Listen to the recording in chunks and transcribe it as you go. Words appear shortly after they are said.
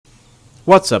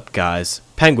What's up guys,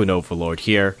 Penguin Overlord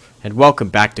here, and welcome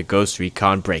back to Ghost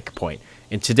Recon Breakpoint.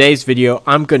 In today's video,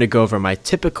 I'm going to go over my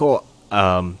typical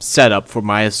setup for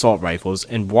my assault rifles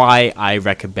and why I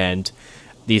recommend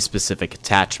these specific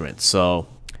attachments. So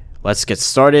let's get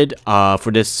started.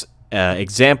 For this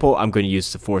example, I'm going to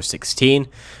use the 416,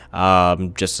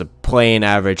 just a plain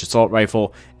average assault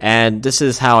rifle, and this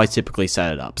is how I typically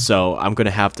set it up. So I'm going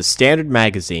to have the standard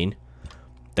magazine,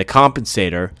 the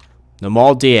compensator, the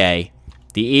MAL DA,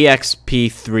 the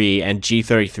EXP3 and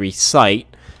G33 sight,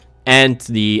 and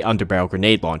the underbarrel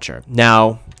grenade launcher.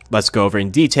 Now, let's go over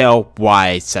in detail why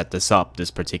I set this up this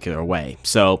particular way.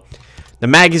 So, the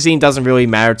magazine doesn't really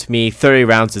matter to me. 30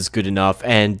 rounds is good enough,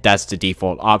 and that's the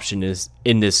default option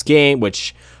in this game,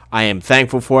 which I am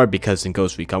thankful for, because in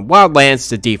Ghost Recon Wildlands,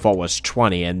 the default was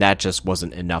 20, and that just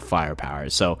wasn't enough firepower.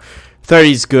 So,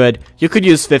 30 is good. You could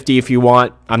use 50 if you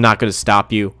want. I'm not going to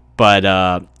stop you,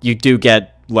 but you do get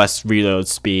less reload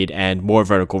speed and more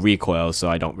vertical recoil, so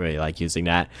I don't really like using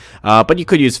that. But you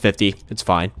could use 50, it's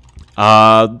fine.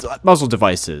 Muzzle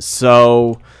devices.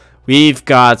 So we've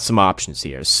got some options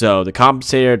here. So the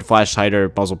compensator, the flash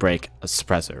hider, muzzle brake, a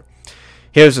suppressor.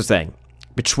 Here's the thing.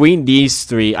 Between these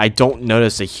three, I don't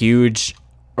notice a huge,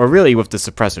 or really with the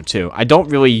suppressor too, I don't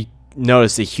really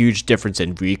notice a huge difference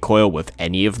in recoil with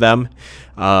any of them.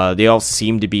 They all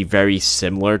seem to be very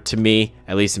similar to me,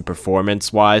 at least in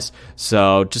performance wise,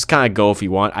 so just kind of go if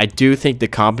you want. I do think the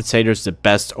compensator is the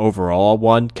best overall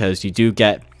one, because you do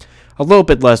get a little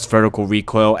bit less vertical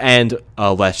recoil and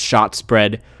less shot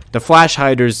spread. The flash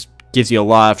hiders gives you a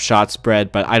lot of shot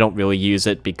spread, but I don't really use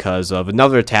it because of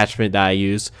another attachment that I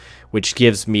use, which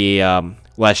gives me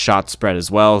less shot spread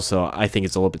as well, so I think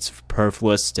it's a little bit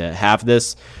superfluous to have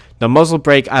this. The muzzle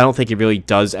brake, I don't think it really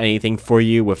does anything for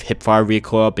you with hipfire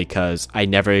recoil, because I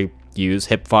never use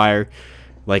hipfire.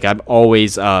 Like, I'm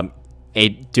always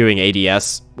doing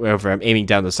ADS, wherever I'm aiming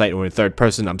down the sight or in third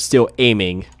person, I'm still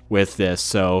aiming with this,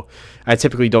 so I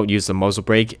typically don't use the muzzle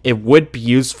brake. It would be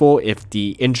useful if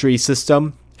the injury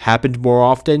system happened more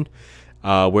often,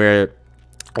 where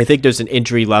I think there's an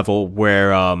injury level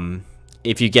where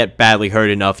if you get badly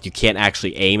hurt enough, you can't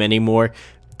actually aim anymore.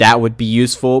 That would be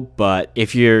useful, but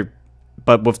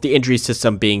with the injury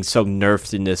system being so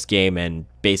nerfed in this game and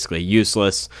basically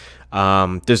useless,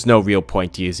 there's no real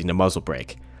point to using the muzzle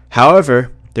brake.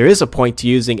 However, there is a point to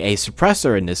using a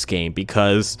suppressor in this game,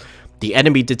 because the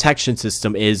enemy detection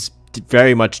system is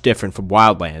very much different from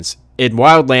Wildlands. In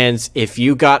Wildlands, if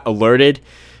you got alerted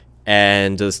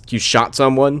and you shot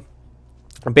someone,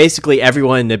 basically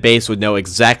everyone in the base would know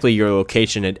exactly your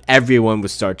location and everyone would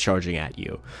start charging at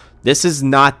you. This is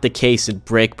not the case in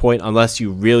Breakpoint unless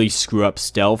you really screw up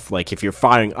stealth, like if you're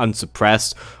firing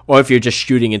unsuppressed or if you're just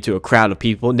shooting into a crowd of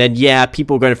people, then yeah,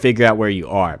 people are going to figure out where you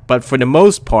are. But for the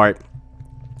most part,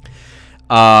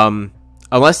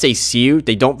 unless they see you,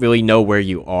 they don't really know where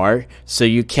you are. So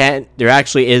you can't, there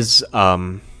actually is,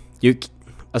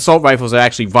 assault rifles are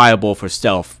actually viable for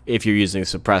stealth if you're using a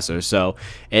suppressor. So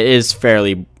it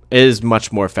is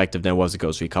much more effective than it was in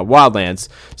Ghost Recon Wildlands.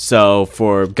 So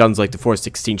for guns like the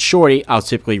 416 Shorty, I'll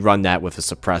typically run that with a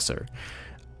suppressor.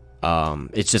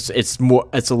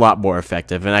 It's a lot more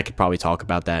effective, and I could probably talk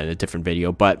about that in a different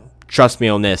video, but trust me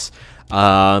on this.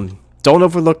 Don't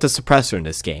overlook the suppressor in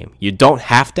this game. You don't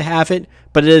have to have it,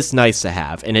 but it is nice to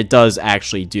have, and it does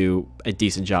actually do a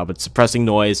decent job at suppressing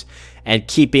noise and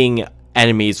keeping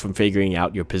enemies from figuring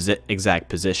out your exact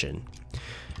position.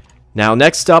 Now,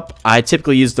 next up, I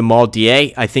typically use the MAL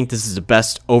DA. I think this is the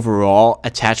best overall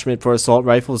attachment for assault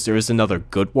rifles. There is another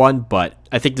good one, but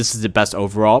I think this is the best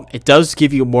overall. It does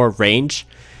give you more range.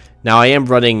 Now, I am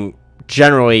running,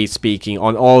 generally speaking,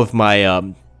 on all of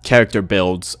my character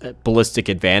builds, ballistic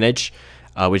advantage,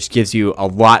 which gives you a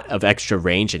lot of extra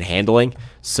range and handling.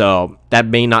 So that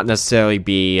may not necessarily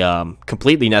be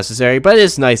completely necessary, but it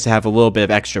is nice to have a little bit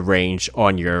of extra range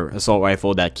on your assault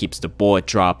rifle that keeps the bullet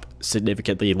drop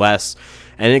significantly less.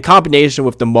 And in combination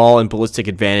with the MAL and ballistic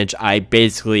advantage, I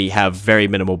basically have very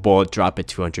minimal bullet drop at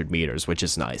 200 meters, which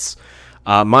is nice.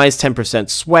 Minus 10%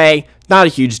 sway, not a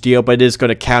huge deal, but it is going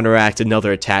to counteract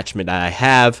another attachment that I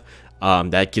have.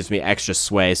 That gives me extra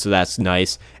sway, so that's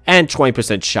nice. And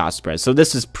 20% shot spread, so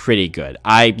this is pretty good.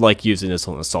 I like using this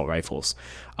on assault rifles.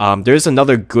 There's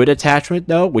another good attachment,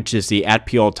 though, which is the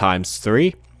ATPL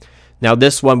 ×3. Now,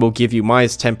 this one will give you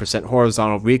minus 10%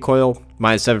 horizontal recoil,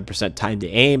 minus 7% time to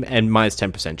aim, and minus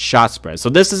 10% shot spread. So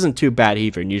this isn't too bad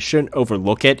either, and you shouldn't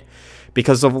overlook it,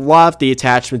 because of a lot of the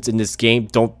attachments in this game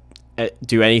don't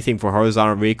do anything for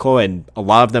horizontal recoil, and a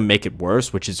lot of them make it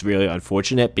worse, which is really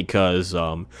unfortunate, because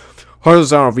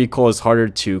horizontal recoil is harder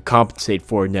to compensate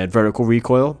for than vertical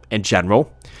recoil in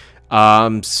general.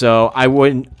 So I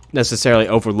wouldn't necessarily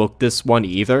overlook this one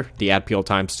either, the appeal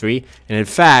 ×3. And in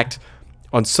fact,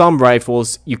 on some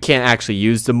rifles, you can't actually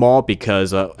use them all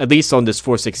because, at least on this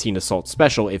 416 Assault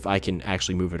Special, if I can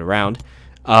actually move it around,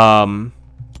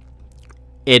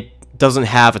 it doesn't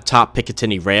have a top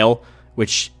Picatinny rail,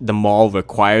 which the maul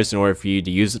requires in order for you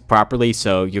to use it properly,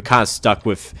 so you're kind of stuck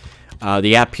with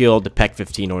the appeal, the PEC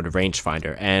 15, or the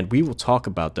rangefinder, and we will talk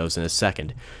about those in a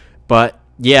second. But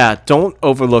yeah, don't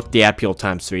overlook the appeal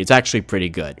 ×3. It's actually pretty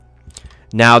good.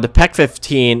 Now, the PEC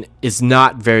 15 is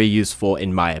not very useful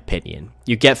in my opinion.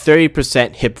 You get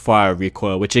 30% hipfire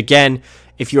recoil, which again,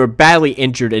 if you're badly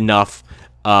injured enough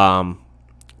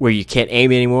where you can't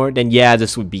aim anymore, then yeah,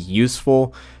 this would be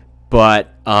useful.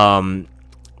 But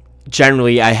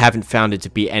generally, I haven't found it to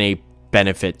be any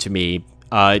benefit to me.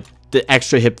 The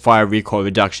extra hipfire recoil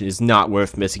reduction is not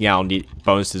worth missing out on the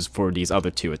bonuses for these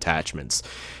other two attachments.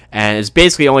 And it's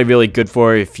basically only really good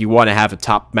for if you want to have a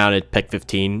top-mounted PEC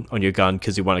 15 on your gun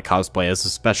because you want to cosplay as a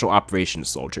special operations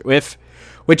soldier.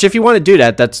 Which, if you want to do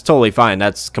that, that's totally fine.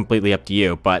 That's completely up to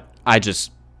you. But I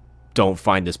just don't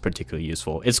find this particularly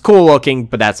useful. It's cool looking,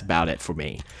 but that's about it for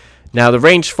me. Now, the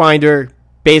rangefinder,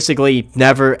 basically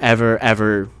never, ever,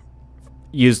 ever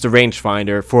use the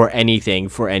rangefinder for anything,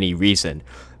 for any reason.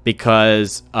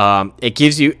 Because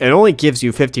it only gives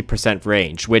you 50%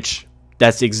 range, which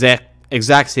that's the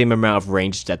exact same amount of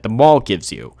range that the maul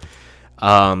gives you.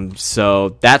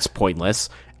 So that's pointless.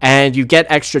 And you get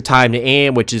extra time to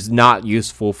aim, which is not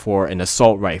useful for an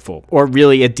assault rifle, or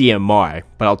really a DMR,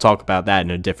 but I'll talk about that in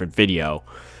a different video.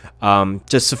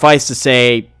 Just suffice to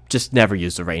say, just never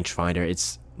use the rangefinder.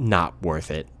 It's not worth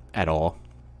it at all.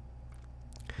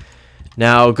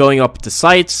 Now, going up to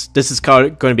sights, this is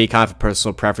going to be kind of a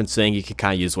personal preference thing. You can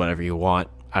kind of use whatever you want.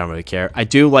 I don't really care. I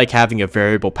do like having a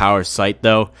variable power sight,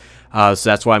 though. So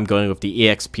that's why I'm going with the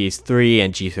EXP3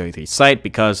 and G33 sight,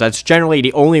 because that's generally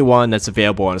the only one that's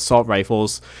available on assault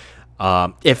rifles.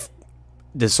 If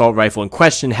the assault rifle in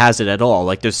question has it at all.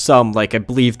 Like, there's some, like, I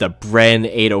believe the Bren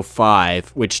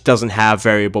 805, which doesn't have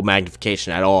variable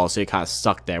magnification at all, so you're kind of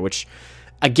stuck there, which,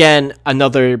 again,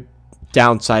 another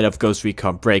downside of Ghost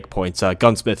Recon Breakpoint's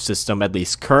gunsmith system, at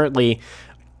least currently.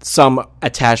 Some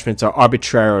attachments are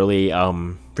arbitrarily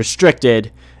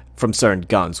restricted from certain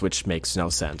guns, which makes no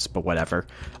sense, but whatever.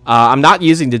 I'm not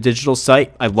using the digital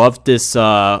sight. I love this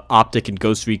optic in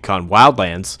Ghost Recon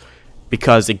Wildlands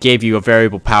because it gave you a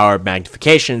variable power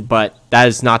magnification, but that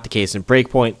is not the case in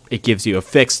Breakpoint. It gives you a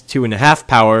fixed 2.5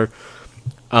 power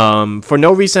for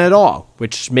no reason at all,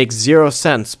 which makes 0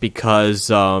 sense because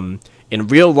in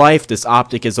real life, this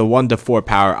optic is a 1 to 4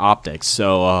 power optic,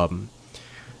 so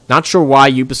not sure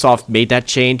why Ubisoft made that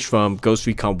change from Ghost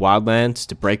Recon Wildlands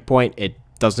to Breakpoint. It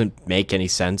doesn't make any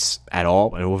sense at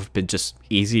all, and it would have been just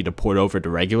easy to port over the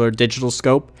regular digital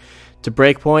scope to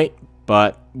Breakpoint,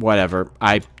 but whatever.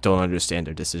 I don't understand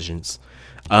their decisions.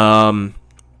 So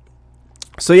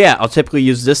yeah, I'll typically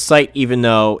use this sight, even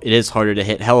though it is harder to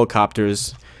hit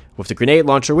helicopters with the grenade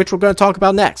launcher, which we're going to talk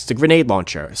about next, the grenade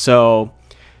launcher. So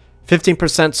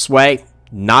 15% sway,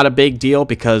 not a big deal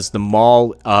because the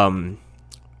maul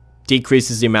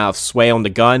decreases the amount of sway on the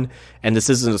gun, and this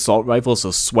is an assault rifle, so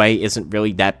sway isn't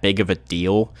really that big of a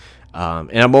deal.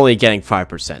 And I'm only getting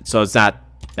 5%, so it's not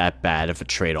that bad of a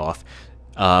trade-off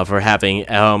for having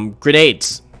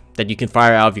grenades that you can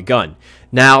fire out of your gun.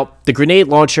 Now, the grenade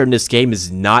launcher in this game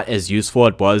is not as useful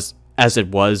as it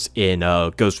was in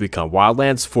Ghost Recon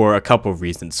Wildlands for a couple of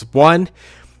reasons. One,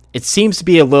 it seems to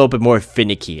be a little bit more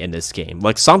finicky in this game.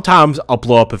 Like, sometimes I'll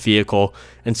blow up a vehicle,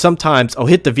 and sometimes I'll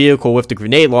hit the vehicle with the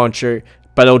grenade launcher,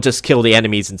 but it'll just kill the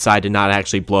enemies inside and not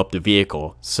actually blow up the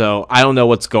vehicle. So, I don't know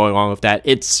what's going on with that.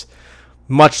 It's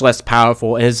much less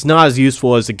powerful, and it's not as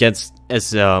useful as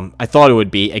I thought it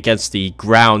would be against the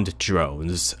ground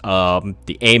drones.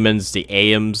 The Amons, the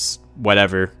AIMs,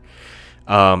 whatever.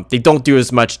 They don't do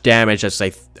as much damage as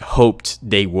I hoped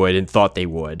they would and thought they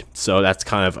would, so that's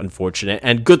kind of unfortunate.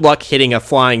 And good luck hitting a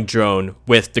flying drone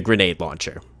with the grenade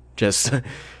launcher. Just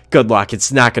good luck,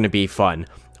 it's not going to be fun.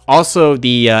 Also,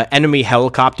 the enemy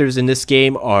helicopters in this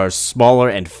game are smaller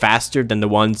and faster than the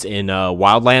ones in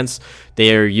Wildlands.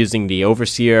 They are using the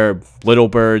Overseer, Little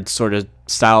Bird sort of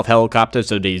style of helicopter,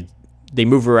 so they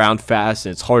move around fast,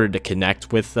 and it's harder to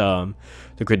connect with the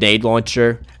grenade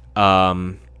launcher.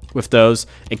 With those,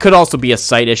 it could also be a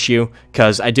sight issue,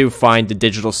 because I do find the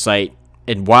digital sight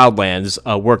in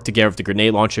Wildlands work together with the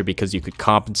grenade launcher, because you could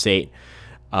compensate.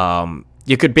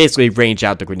 You could basically range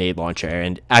out the grenade launcher,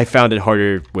 and I found it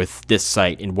harder with this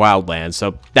sight in Wildlands,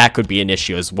 so that could be an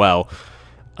issue as well.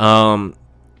 But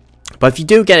if you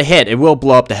do get a hit, it will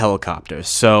blow up the helicopter.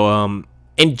 So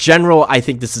in general, I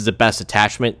think this is the best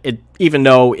attachment. Even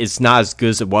though it's not as good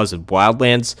as it was in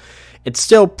Wildlands, it's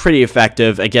still pretty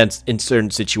effective against in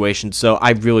certain situations, so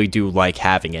I really do like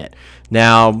having it.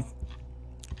 Now,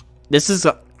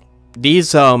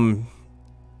 these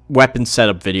weapon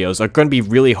setup videos are going to be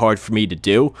really hard for me to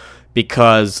do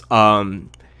because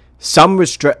some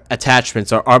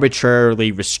attachments are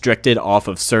arbitrarily restricted off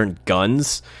of certain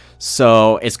guns.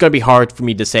 So it's going to be hard for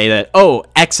me to say that, oh,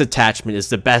 X attachment is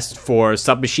the best for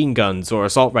submachine guns or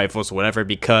assault rifles or whatever,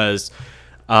 because,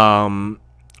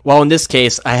 well, in this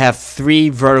case, I have 3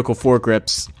 vertical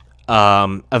foregrips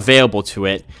available to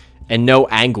it and no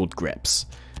angled grips.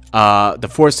 The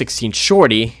 416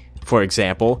 Shorty, for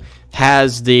example,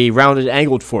 has the rounded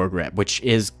angled foregrip, which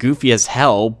is goofy as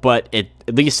hell, but at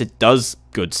least it does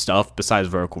good stuff besides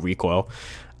vertical recoil.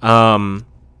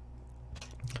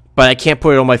 But I can't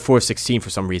put it on my 416 for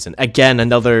some reason. Again,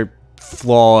 another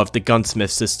flaw of the gunsmith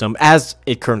system as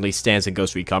it currently stands in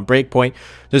Ghost Recon Breakpoint.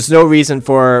 There's no reason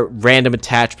for random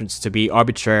attachments to be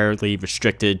arbitrarily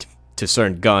restricted to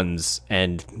certain guns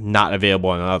and not available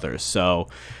on others. So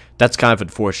that's kind of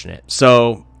unfortunate.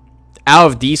 So out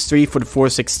of these 3 for the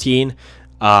 416,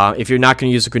 if you're not going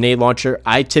to use a grenade launcher,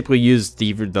 I typically use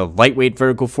either the lightweight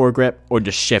vertical foregrip or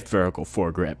the shift vertical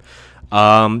foregrip.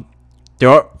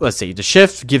 Let's see, the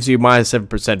shift gives you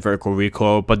 -7% vertical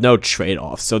recoil, but no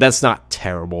trade-off, so that's not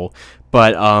terrible.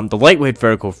 But the lightweight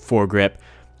vertical foregrip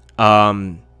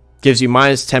gives you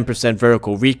 -10%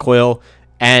 vertical recoil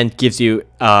and gives you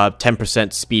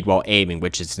 10% speed while aiming,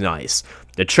 which is nice.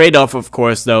 The trade-off, of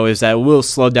course, though, is that it will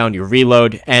slow down your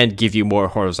reload and give you more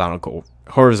horizontal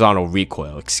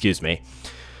recoil, excuse me.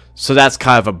 So that's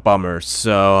kind of a bummer.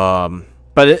 So,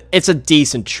 but it's a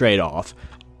decent trade-off,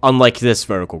 unlike this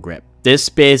vertical grip. This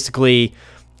basically,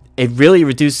 it really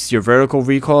reduces your vertical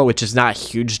recoil, which is not a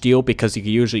huge deal because you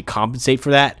can usually compensate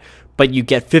for that. But you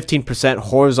get 15%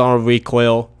 horizontal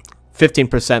recoil,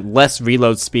 15% less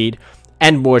reload speed,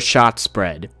 and more shot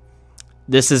spread.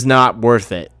 This is not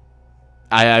worth it.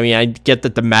 I mean, I get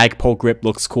that the Magpul grip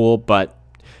looks cool, but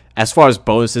as far as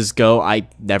bonuses go, I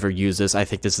never use this. I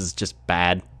think this is just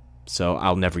bad, so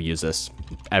I'll never use this,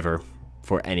 ever,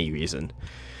 for any reason.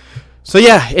 So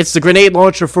yeah, it's the grenade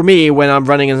launcher for me when I'm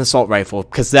running an assault rifle,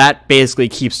 because that basically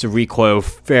keeps the recoil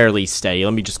fairly steady.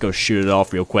 Let me just go shoot it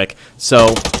off real quick.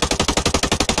 So,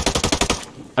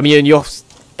 I mean,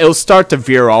 it'll start to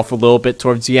veer off a little bit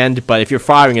towards the end, but if you're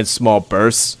firing in small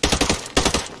bursts,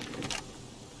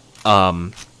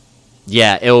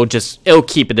 yeah, it'll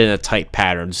keep it in a tight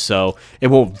pattern, so it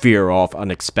won't veer off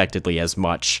unexpectedly as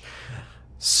much.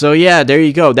 So yeah, there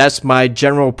you go. That's my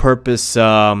general purpose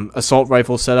assault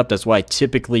rifle setup. That's what I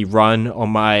typically run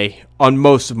on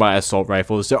most of my assault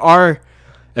rifles. There are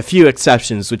a few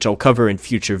exceptions which I'll cover in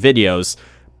future videos,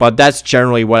 but that's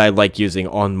generally what I like using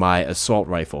on my assault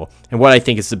rifle and what I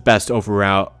think is the best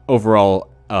overall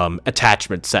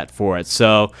attachment set for it.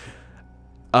 So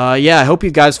yeah, I hope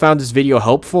you guys found this video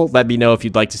helpful. Let me know if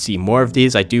you'd like to see more of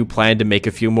these. I do plan to make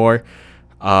a few more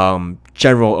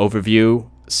general overview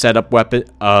weapon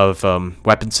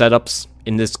setups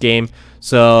in this game.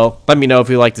 So let me know if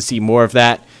you'd like to see more of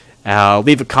that.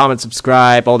 Leave a comment,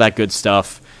 subscribe, all that good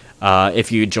stuff if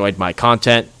you enjoyed my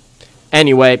content.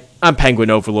 Anyway, I'm Penguin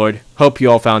Overlord. Hope you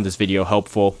all found this video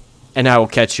helpful, and I will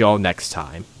catch you all next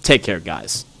time. Take care,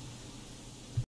 guys.